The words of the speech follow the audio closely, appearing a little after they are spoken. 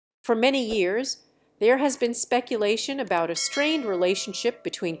For many years, there has been speculation about a strained relationship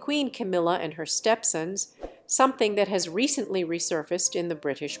between Queen Camilla and her stepsons, something that has recently resurfaced in the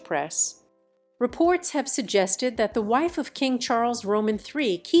British press. Reports have suggested that the wife of King Charles Roman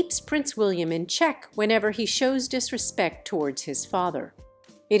III keeps Prince William in check whenever he shows disrespect towards his father.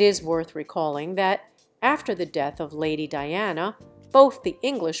 It is worth recalling that, after the death of Lady Diana, both the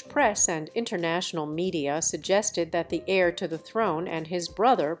English press and international media suggested that the heir to the throne and his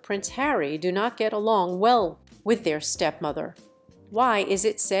brother, Prince Harry, do not get along well with their stepmother. Why is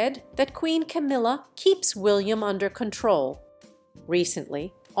it said that Queen Camilla keeps William under control?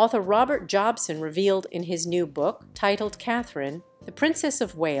 Recently, author Robert Jobson revealed in his new book, titled Catherine, the Princess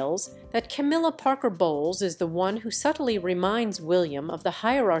of Wales, that Camilla Parker Bowles is the one who subtly reminds William of the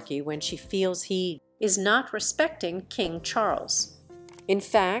hierarchy when she feels he is not respecting King Charles. In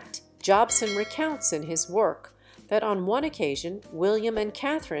fact, Jobson recounts in his work that on one occasion William and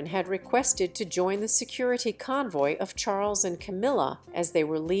Catherine had requested to join the security convoy of Charles and Camilla as they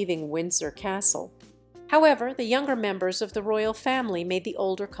were leaving Windsor Castle. However, the younger members of the royal family made the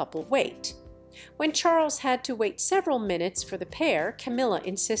older couple wait. When Charles had to wait several minutes for the pair, Camilla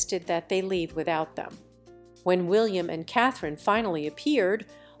insisted that they leave without them. When William and Catherine finally appeared,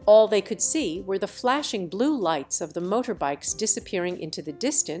 all they could see were the flashing blue lights of the motorbikes disappearing into the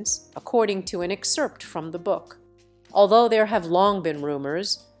distance, according to an excerpt from the book. Although there have long been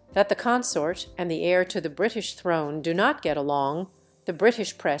rumors that the consort and the heir to the British throne do not get along, the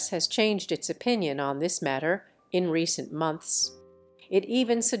British press has changed its opinion on this matter in recent months. It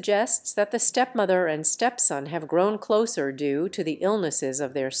even suggests that the stepmother and stepson have grown closer due to the illnesses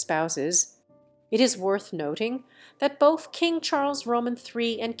of their spouses. It is worth noting that both King Charles Roman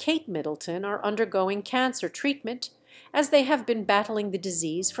III and Kate Middleton are undergoing cancer treatment, as they have been battling the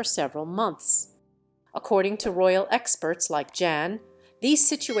disease for several months. According to royal experts like Jan, these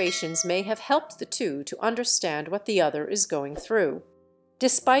situations may have helped the two to understand what the other is going through.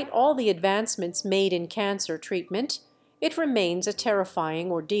 Despite all the advancements made in cancer treatment, it remains a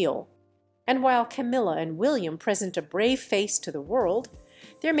terrifying ordeal. And while Camilla and William present a brave face to the world,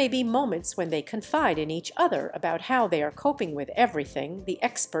 there may be moments when they confide in each other about how they are coping with everything, the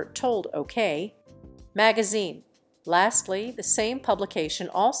expert told OK Magazine. Lastly, the same publication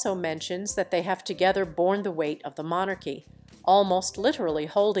also mentions that they have together borne the weight of the monarchy, almost literally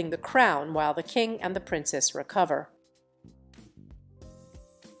holding the crown while the king and the princess recover.